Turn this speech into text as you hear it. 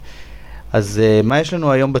אז מה יש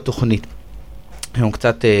לנו היום בתוכנית? היום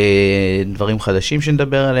קצת דברים חדשים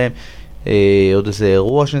שנדבר עליהם, עוד איזה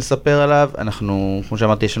אירוע שנספר עליו. אנחנו, כמו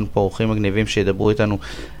שאמרתי, יש לנו פה אורחים מגניבים שידברו איתנו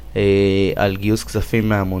על גיוס כספים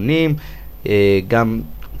מהמונים, גם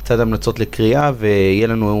קצת המלצות לקריאה, ויהיה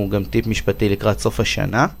לנו גם טיפ משפטי לקראת סוף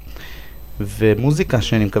השנה, ומוזיקה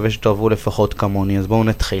שאני מקווה שתאהבו לפחות כמוני. אז בואו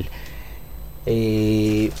נתחיל.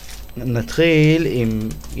 נתחיל עם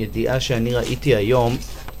ידיעה שאני ראיתי היום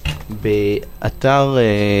באתר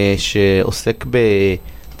שעוסק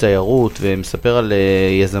בתיירות ומספר על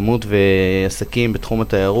יזמות ועסקים בתחום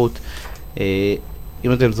התיירות.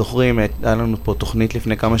 אם אתם זוכרים, היה לנו פה תוכנית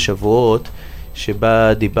לפני כמה שבועות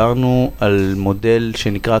שבה דיברנו על מודל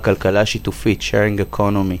שנקרא כלכלה שיתופית, sharing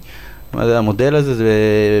economy. המודל הזה זה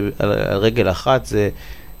על רגל אחת, זה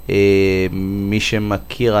מי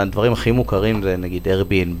שמכיר, הדברים הכי מוכרים זה נגיד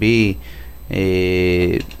Airbnb,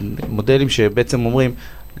 מודלים שבעצם אומרים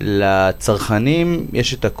לצרכנים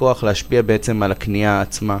יש את הכוח להשפיע בעצם על הקנייה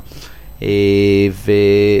עצמה,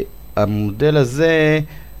 והמודל הזה,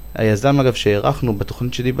 היזם אגב שהערכנו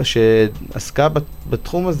בתוכנית שעסקה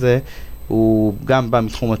בתחום הזה, הוא גם בא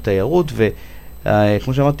מתחום התיירות,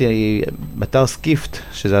 וכמו שאמרתי, באתר סקיפט,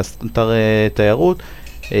 שזה אתר תיירות,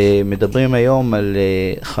 מדברים היום על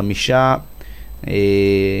 5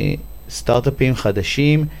 סטארט-אפים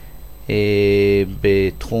חדשים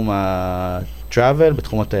בתחום ה-travel,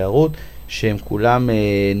 בתחום התיירות, שהם כולם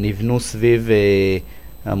נבנו סביב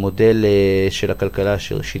המודל של הכלכלה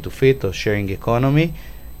השיתופית או sharing economy.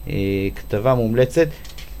 כתבה מומלצת.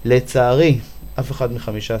 לצערי, אף אחד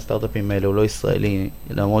מ5 הסטארט-אפים האלה הוא לא ישראלי,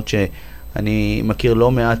 למרות שאני מכיר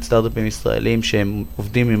לא מעט סטארט-אפים ישראלים שהם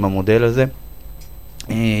עובדים עם המודל הזה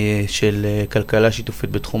של כלכלה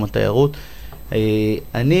שיתופית בתחום התיירות.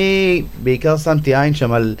 אני בעיקר שמתי עין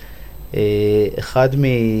שם על אחד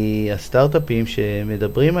מהסטארט-אפים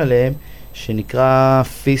שמדברים עליהם, שנקרא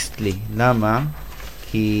פיסטלי. למה?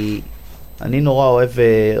 כי אני נורא אוהב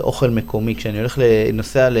אוכל מקומי. כשאני הולך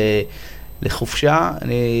נוסע לחופשה,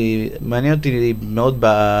 מעניין אותי מאוד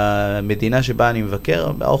במדינה שבה אני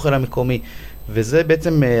מבקר, האוכל המקומי. וזה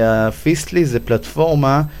בעצם, הפיסטלי זה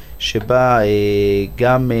פלטפורמה שבה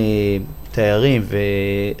גם תיירים,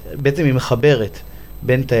 ובעצם היא מחברת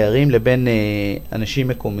בין תיירים לבין אנשים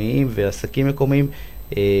מקומיים ועסקים מקומיים,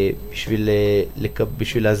 בשביל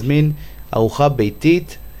להזמין ארוחה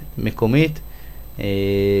ביתית מקומית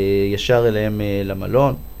ישר אליהם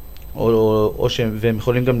למלון, והם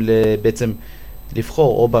יכולים גם בעצם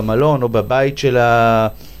לבחור או במלון או בבית של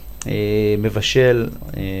המבשל,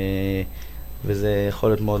 וזה יכול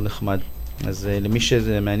להיות מאוד נחמד. אז למי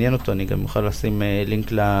שזה מעניין אותו, אני גם יכול לשים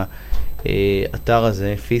לינק לאתר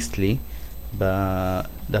הזה, פיסטלי,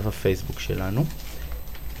 בדף הפייסבוק שלנו.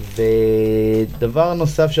 ודבר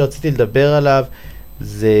נוסף שרציתי לדבר עליו,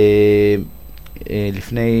 זה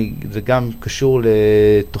זה גם קשור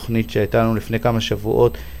לתוכנית שהייתה לנו לפני כמה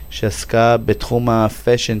שבועות, שעסקה בתחום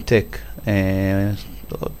הפשן טק,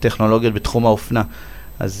 טכנולוגיות בתחום האופנה.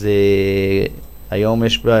 אז היום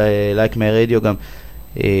יש ב-Like My Radio גם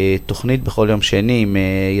תוכנית בכל יום שני עם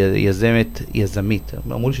יזמית.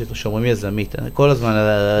 אמרו לי שאומרים יזמית, כל הזמן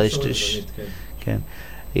כן.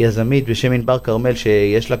 יזמית בשם ענבר כרמל,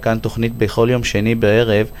 שיש לה כאן תוכנית בכל יום שני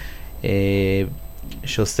בערב,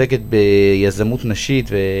 שעוסקת ביזמות נשית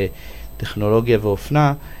וטכנולוגיה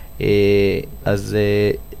ואופנה. אז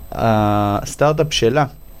הסטארט-אפ שלה,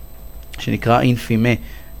 שנקרא אינפימה,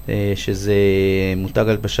 שזה מותג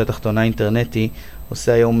הלבשה תחתונה אינטרנטי,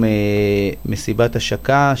 עושה היום מסיבת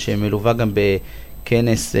השקה שמלווה גם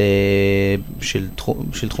בכנס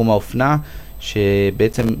של תחום האופנה,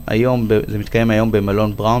 שבעצם היום, זה מתקיים היום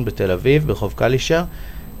במלון בראון בתל אביב, ברחוב קלישר.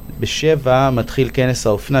 ב7 מתחיל כנס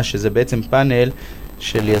האופנה, שזה בעצם פאנל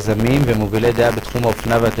של יזמים ומובילי דעה בתחום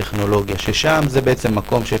האופנה והטכנולוגיה, ששם זה בעצם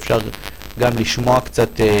מקום שאפשר גם לשמוע קצת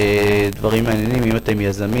דברים מעניינים. אם אתם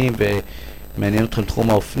יזמים ומעניין אתכם תחום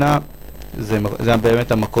האופנה, זה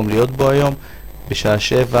באמת המקום להיות בו היום. בשעה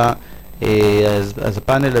 7, אז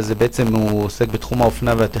הפאנל הזה בעצם הוא עוסק בתחום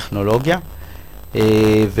האופנה והטכנולוגיה,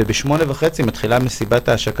 וב8:30 מתחילה מסיבת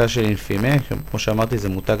ההשקה של אינפימה. כמו שאמרתי, זה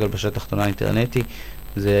מותג הלבשה תחתונה אינטרנטי,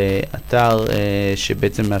 זה אתר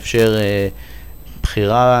שבעצם מאפשר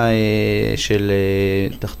בחירה של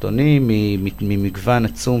תחתונים ממגוון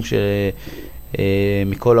עצום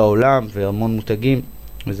מכל העולם והמון מותגים,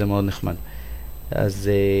 וזה מאוד נחמד. אז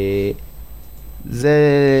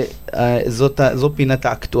זו פינת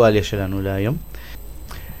האקטואליה שלנו להיום.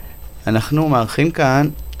 אנחנו מארחים כאן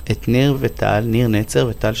את ניר וטל, ניר נצר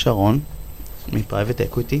וטל שרון מפרייבט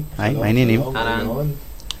אקוויטי. היי, מה העניינים?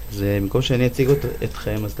 אז במקום שאני אציג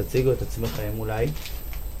אתכם, אז תציגו את עצמכם אולי.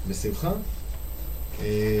 בשמחה.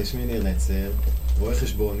 שמי ניר נצר, רואה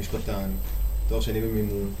חשבון, משפטן, תואר שני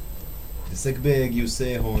במימון, מתעסק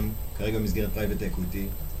בגיוסי הון, כרגע במסגרת פרייבט אקוויטי.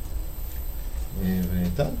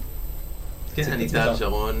 וטל? כן, אני טל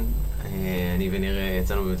שרון, אני וניר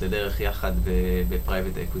יצאנו באמת לדרך יחד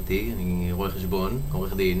בפרייבט אקוויטי, אני רואה חשבון,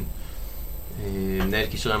 עורך דין, מנהל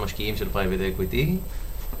קשרי המשקיעים של פרייבט אקוויטי,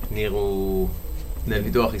 ניר הוא מנהל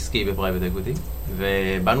ביטוח עסקי בפרייבט אקוויטי,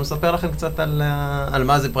 ובאנו לספר לכם קצת על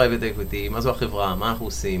מה זה פרייבט אקוויטי, מה זו החברה, מה אנחנו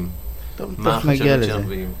עושים, מה החשבות שאנחנו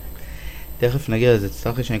מביאים. תכף נגיע לזה,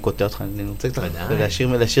 תסלח לי שאני קוטע אותך, אני רוצה קצת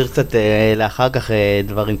להשאיר קצת לאחר כך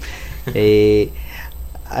דברים.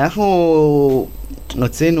 אנחנו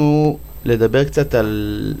רצינו לדבר קצת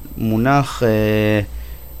על מונח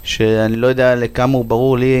שאני לא יודע לכמה הוא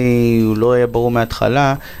ברור לי, הוא לא היה ברור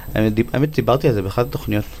מההתחלה. האמת דיברתי על זה באחת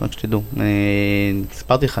התוכניות, רק שתדעו.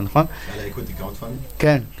 סיפרתי לך, נכון? על האקוויטי קראודפנדינג?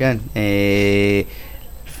 כן, כן.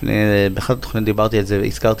 באחת התוכניות דיברתי על זה,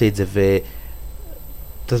 הזכרתי את זה,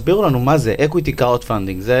 תסבירו לנו מה זה equity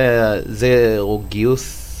crowdfunding. זה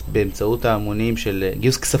גיוס באמצעות ההמונים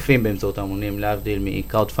גיוס כספים באמצעות ההמונים, להבדיל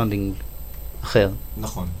מ-crowdfunding אחר.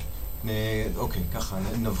 נכון. אוקיי, ככה,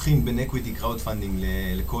 נבחין בין equity crowdfunding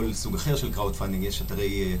לכל סוג אחר של crowdfunding. יש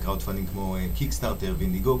אתרי crowdfunding כמו Kickstarter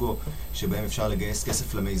ואינדיגוגו, שבהם אפשר לגייס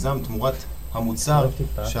כסף למיזם תמורת המוצר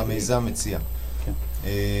שהמיזם מציע.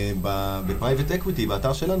 בפרייבט אקוויטי,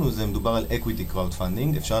 באתר שלנו, זה מדובר על equity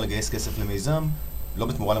crowdfunding. אפשר לגייס כסף למיזם לא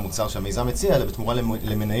בתמורה למוצר שהמיזם מציע, אלא בתמורה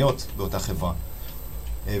למניות באותה חברה.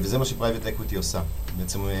 וזה מה שפרייבט אקוויטי עושה.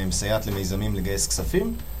 בעצם מסייעת למיזמים לגייס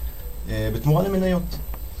כספים בתמורה למניות.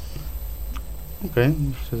 אוקיי,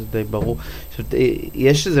 שזה די ברור.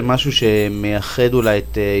 יש איזה משהו שמייחד אולי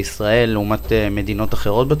את ישראל לעומת מדינות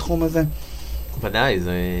אחרות בתחום הזה? ודאי,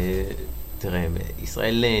 תראה,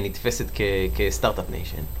 ישראל נתפסת כסטארט-אפ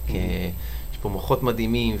ניישן. יש פה מוחות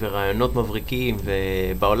מדהימים ורעיונות מבריקים,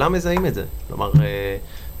 ובעולם מזהים את זה. כלומר,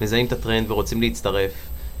 מזהים את הטרנד ורוצים להצטרף.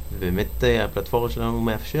 ובאמת הפלטפורמה שלנו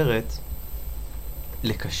מאפשרת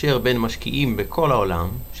לקשר בין משקיעים בכל העולם,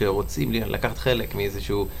 שרוצים לקחת חלק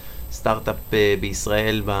מאיזשהו סטארט-אפ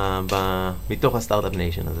בישראל, מתוך הסטארט-אפ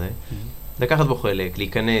ניישן הזה, לקחת בו חלק,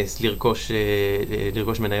 להיכנס,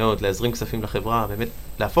 לרכוש מניות, להזרים כספים לחברה, באמת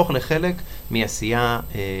להפוך לחלק מעשייה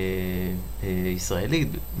ישראלית,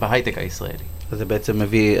 בהייטק הישראלי. אז זה בעצם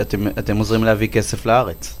אתם עוזרים להביא כסף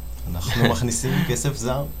לארץ. אנחנו מכניסים כסף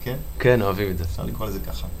זר, כן? כן, אוהבים את זה. אפשר לקרוא לזה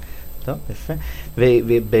ככה. טוב, יפה.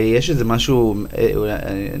 ויש איזה משהו,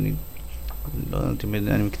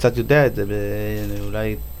 אני קצת יודע את זה,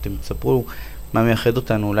 אולי אתם תספרו מה מייחד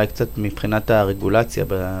אותנו, אולי קצת מבחינת הרגולציה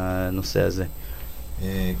בנושא הזה.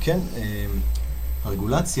 כן,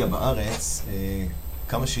 הרגולציה בארץ,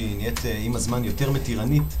 כמה שהיא נהיית עם הזמן יותר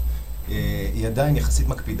מתירנית, היא עדיין יחסית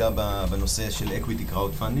מקפידה בנושא של equity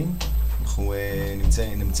crowdfunding. אנחנו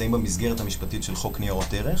נמצאים במסגרת המשפטית של חוק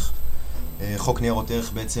ניירות ערך. חוק ניירות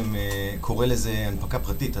ערך בעצם קורא לזה הנפקה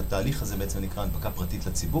פרטית. התהליך הזה בעצם נקרא הנפקה פרטית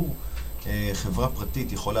לציבור. חברה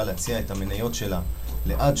פרטית יכולה להציע את המניות שלה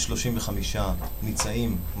לעד 35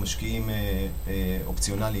 ניצאים משקיעים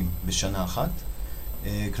אופציונליים בשנה אחת.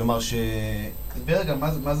 כלומר תסביר רגע,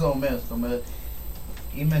 מה זה אומר? זאת אומרת,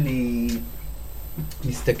 אם אני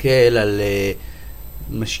מסתכל על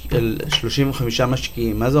 35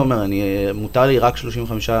 משקיעים, מה זה אומר? מותר לי רק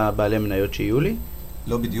 35 בעלי מניות שיהיו לי?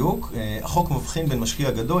 לא בדיוק. החוק מבחין בין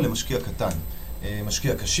משקיע גדול למשקיע קטן.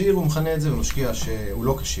 משקיע כשיר הוא מכנה את זה, ומשקיע שהוא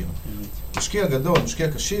לא כשיר. משקיע גדול,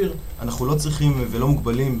 משקיע כשיר, אנחנו לא צריכים ולא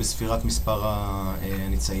מוגבלים בספירת מספר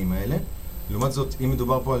הניצאים האלה. לעומת זאת, אם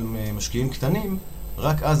מדובר פה על משקיעים קטנים,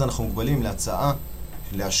 רק אז אנחנו מוגבלים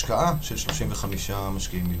להשקעה של 35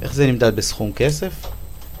 משקיעים. איך זה נמדד, בסכום כסף?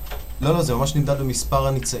 לא, זה ממש נמדד במספר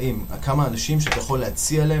הניצאים. כמה אנשים שאתה יכול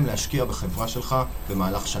להציע להם להשקיע בחברה שלך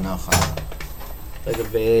במהלך שנה אחת. רגע,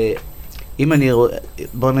 אם אני רואה,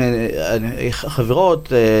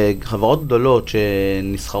 חברות גדולות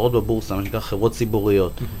שנסחרות בבורסה, מה שנקרא חברות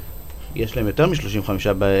ציבוריות, יש להם יותר מ-35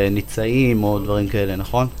 ניצאים או דברים כאלה,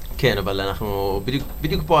 נכון? כן, אבל אנחנו,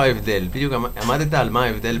 בדיוק פה ההבדל, בדיוק עמדת על מה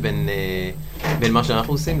ההבדל בין מה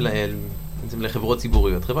שאנחנו עושים לחברות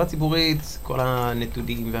ציבוריות. חברה ציבורית, כל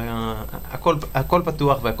הנתונים, הכל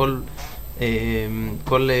פתוח והכל,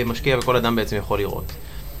 כל משקיע וכל אדם בעצם יכול לראות.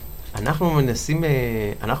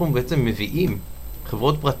 אנחנו בעצם מביאים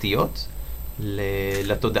חברות פרטיות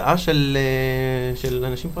לתודעה של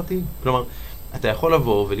אנשים פרטיים. כלומר, אתה יכול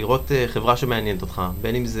לבוא ולראות חברה שמעניינת אותך,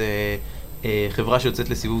 בין אם זה חברה שיוצאת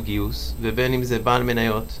לסיבוב גיוס, ובין אם זה בעל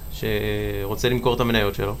מניות שרוצה למכור את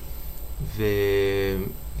המניות שלו,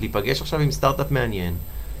 ולהיפגש עכשיו עם סטארט-אפ מעניין,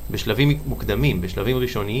 בשלבים מוקדמים, בשלבים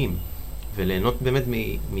ראשוניים, וליהנות באמת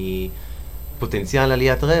מפוטנציאל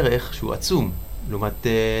עליית ערך שהוא עצום. לעומת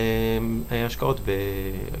השקעות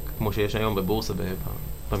כמו שיש היום בבורסה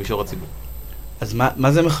במישור הציבור. אז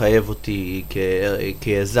מה זה מחייב אותי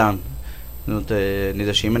כיזם? אני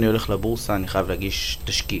יודע שאם אני הולך לבורסה אני חייב להגיש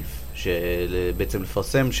תשקיף, שבעצם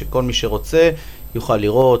לפרסם שכל מי שרוצה יוכל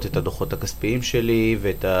לראות את הדוחות הכספיים שלי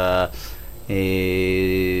ואת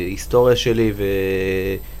ההיסטוריה שלי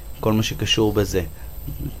וכל מה שקשור בזה.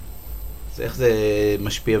 אז איך זה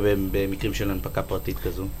משפיע במקרים של הנפקה פרטית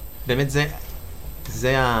כזו? באמת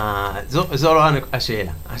זו לא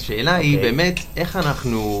השאלה. השאלה היא באמת איך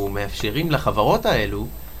אנחנו מאפשרים לחברות האלו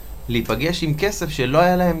להיפגש עם כסף שלא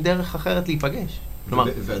היה להם דרך אחרת להיפגש.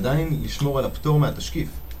 ועדיין לשמור על הפטור מהתשקיף.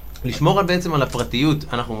 לשמור בעצם על הפרטיות.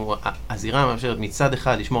 הזירה מאפשרת מצד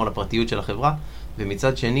אחד לשמור על הפרטיות של החברה,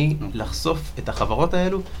 ומצד שני לחשוף את החברות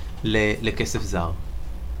האלו לכסף זר.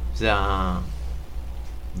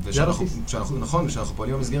 נכון, ושאנחנו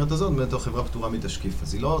פועלים במסגרת הזאת, באמת החברה פטורה מתשקיף,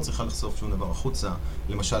 אז היא לא צריכה לחשוף שום דבר החוצה.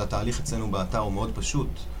 למשל, התהליך אצלנו באתר הוא מאוד פשוט.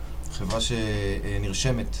 חברה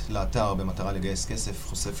שנרשמת לאתר במטרה לגייס כסף,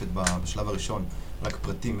 חושפת בשלב הראשון רק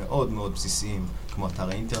פרטים מאוד מאוד בסיסיים, כמו אתר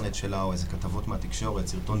האינטרנט שלה, או איזה כתבות מהתקשורת,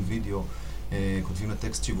 סרטון וידאו, כותבים לה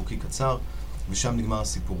טקסט שיווקי קצר, ושם נגמר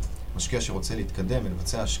הסיפור. משקיע שרוצה להתקדם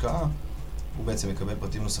ולבצע השקעה, הוא בעצם מקבל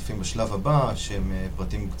פרטים נוספים בשלב הבא, שהם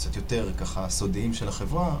פרטים קצת יותר ככה סודיים של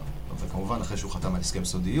החברה, וכמובן אחרי שהוא חתם על הסכם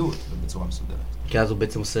סודיות ובצורה מסודרת. כי אז הוא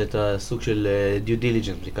בעצם עושה את הסוג של due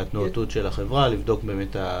diligence, בדיקת נאותות של החברה, לבדוק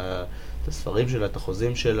באמת את הספרים שלה, את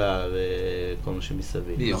החוזים שלה וכל מה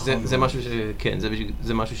שמסביב.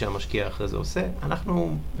 זה משהו שהמשקיע אחרי זה עושה.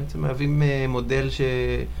 אנחנו בעצם מהווים מודל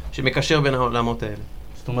שמקשר בין העולמות האלה.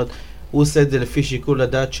 זאת אומרת, הוא עושה את זה לפי שיקול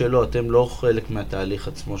הדעת שלו, אתם לא חלק מהתהליך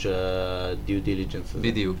עצמו של ה-due diligence הזה.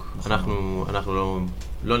 בדיוק. אנחנו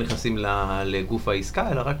לא נכנסים לגוף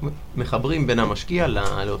העסקה, אלא רק מחברים בין המשקיע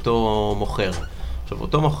לאותו מוכר. עכשיו,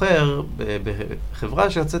 אותו מוכר,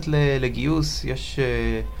 בחברה שיוצאת לגיוס,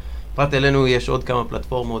 פרט אלינו יש עוד כמה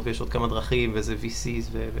פלטפורמות ויש עוד כמה דרכים, וזה VCs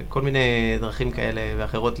וכל מיני דרכים כאלה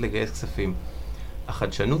ואחרות לגייס כספים.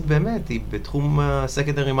 החדשנות באמת היא בתחום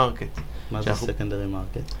ה-secondary market. מה זה secondary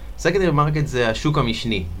market? secondary market זה השוק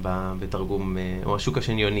המשני בתרגום, או השוק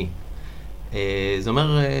השניוני. זה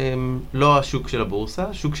אומר לא השוק של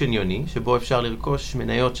הבורסה, שוק שניוני, שבו אפשר לרכוש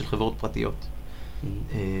מניות של חברות פרטיות.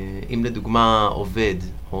 אם לדוגמה עובד,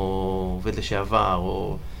 או עובד לשעבר,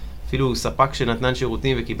 או אפילו ספק שנתנן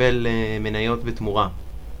שירותים וקיבל מניות בתמורה,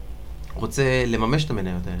 רוצה לממש את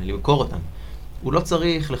המניות האלה, למכור אותן. הוא לא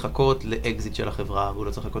צריך לחכות לאקזיט של החברה, והוא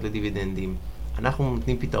לא צריך לחכות לדיבידנדים. אנחנו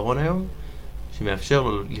נותנים פתרון היום, שמאפשר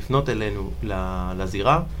לו לפנות אלינו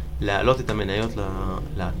לזירה, להעלות את המניות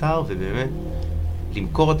לאתר, ובאמת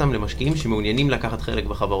למכור אותם למשקיעים שמעוניינים לקחת חלק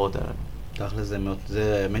בחברות האלה. תכל'ס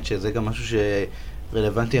זה האמת שזה גם משהו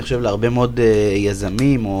שרלוונטי עכשיו להרבה מאוד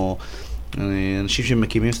יזמים, או אנשים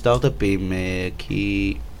שמקימים סטארט-אפים,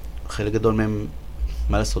 כי חלק גדול מהם,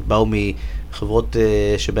 מה לעשות, באו מחברות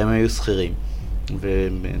שבהם היו שכירים,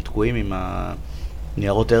 ותקועים עם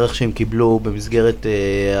הניירות ערך שהם קיבלו במסגרת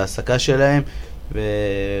העסקה שלהם,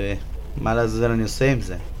 ומה לעזאזל אני עושה עם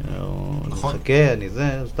זה? נכון. חכה,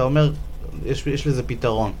 אז אתה אומר, יש לזה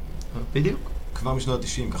פתרון. בדיוק. כבר משנות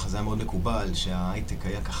ה-90, ככה זה היה מאוד מקובל, שההייטק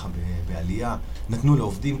היה ככה בעלייה, נתנו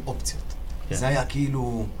לעובדים אופציות. זה היה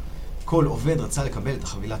כאילו, כל עובד רצה לקבל את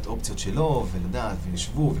החבילת אופציות שלו, ולדעת,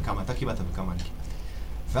 וישבו, וכמה אתה קיבלת וכמה אני קיבלתי.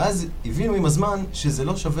 ואז הבינו עם הזמן שזה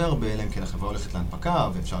לא שווה הרבה, אלא אם כן החברה הולכת להנפקה,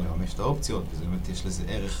 ואפשר לממש את האופציות, וזה באמת יש לזה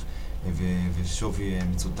ערך ושווי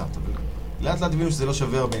מצוטט. אבל לאט לאט הבינו שזה לא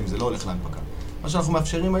שווה הרבה אם זה לא הולך להנפקה. מה שאנחנו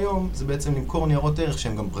מאפשרים היום זה בעצם למכור ניירות ערך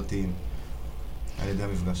שהם גם פרטיים על ידי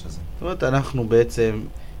המפגש הזה. זאת אומרת, אנחנו בעצם,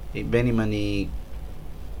 בין אם אני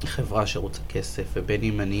חברה שרוצה כסף, ובין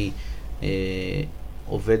אם אני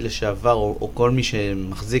עובד לשעבר, או כל מי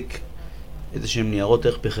שמחזיק איזה שהם ניירות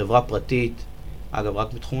ערך בחברה פרטית, אגב,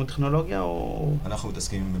 רק בתחום הטכנולוגיה, או... אנחנו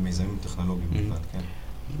מתעסקים במיזמים טכנולוגיים בלבד, כן.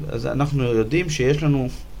 אז אנחנו יודעים שיש לנו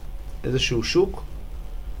איזשהו שוק,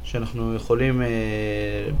 שאנחנו יכולים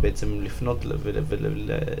בעצם לפנות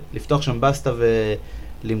ולפתוח שם בסטה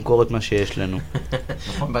ולמכור את מה שיש לנו.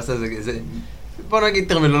 בסטה זה... בוא נגיד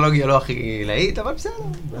טרמינולוגיה לא הכי להיט, אבל בסדר.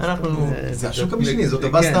 זה השוק המשני, זאת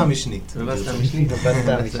הבסטה המשנית. הבסטה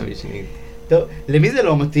המשנית. טוב, למי זה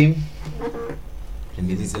לא מתאים?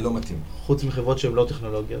 למי זה לא מתאים. חוץ מחברות שהן לא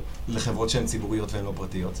טכנולוגיות? לחברות שהן ציבוריות והן לא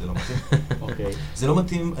פרטיות, זה לא מתאים. אוקיי. זה לא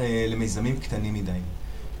מתאים למיזמים קטנים מדי.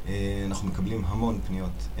 אנחנו מקבלים המון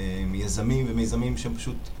פניות מיזמים ומיזמים שהם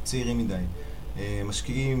פשוט צעירים מדי.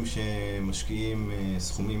 משקיעים שמשקיעים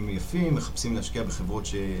סכומים יפים, מחפשים להשקיע בחברות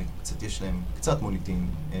שקצת יש להם קצת מוניטין,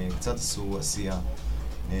 קצת עשו עשייה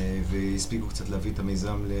והספיקו קצת להביא את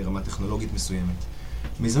המיזם לרמה טכנולוגית מסוימת.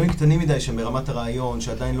 מיזמים קטנים מדי שהם ברמת הרעיון,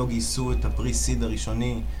 שעדיין לא גייסו את הפרי-סיד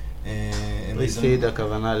הראשוני. פרי-סיד,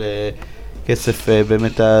 הכוונה לכסף,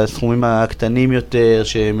 באמת הסכומים הקטנים יותר,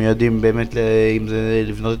 שמיועדים באמת, אם זה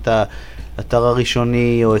לבנות את האתר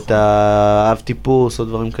הראשוני, או את האב טיפוס, או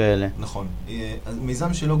דברים כאלה. נכון.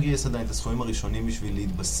 מיזם שלא גייס עדיין את הסכומים הראשונים בשביל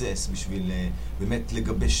להתבסס, בשביל באמת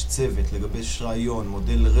לגבש צוות, לגבש רעיון,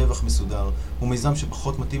 מודל רווח מסודר, הוא מיזם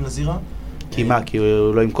שפחות מתאים לזירה. כי מה? כי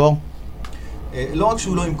הוא לא ימכור? לא רק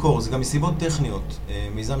שהוא לא ימכור, זה גם מסיבות טכניות.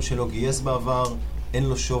 מיזם שלא גייס בעבר, אין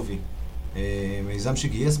לו שווי. מיזם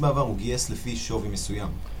שגייס בעבר, הוא גייס לפי שווי מסוים.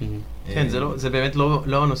 כן, זה באמת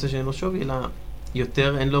לא הנושא שאין לו שווי, אלא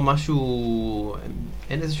יותר אין לו משהו,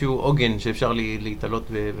 אין איזשהו עוגן שאפשר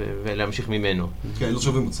להתעלות ולהמשיך ממנו. כן, אין לו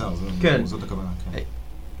שווי מוצר, זאת הכוונה.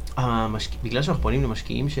 בגלל שאנחנו פונים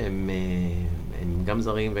למשקיעים שהם גם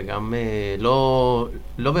זרים וגם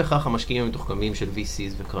לא בהכרח המשקיעים המתוחכמים של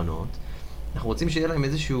VCs וקרנות, אנחנו רוצים שיהיה להם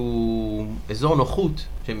איזשהו אזור נוחות,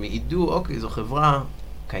 שהם ידעו, אוקיי, זו חברה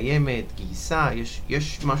קיימת, גייסה,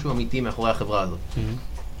 יש משהו אמיתי מאחורי החברה הזאת.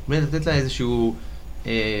 לתת לה איזשהו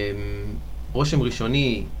רושם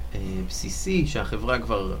ראשוני בסיסי, שהחברה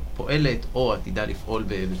כבר פועלת או עתידה לפעול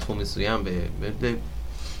בתחום מסוים,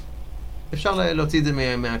 אפשר להוציא את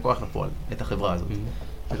זה מהכוח לפועל, את החברה הזאת.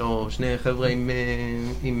 ולא שני חבר'ה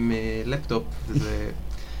עם לפטופ,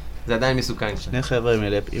 זה עדיין מסוכן. שני חבר'ה עם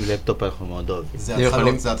לפטופ אנחנו מאוד אוהבים. זה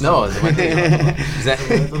התחלות, זה התחלות. לא,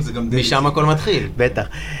 זה מדהים. משם הכל מתחיל. בטח.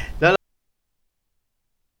 לא,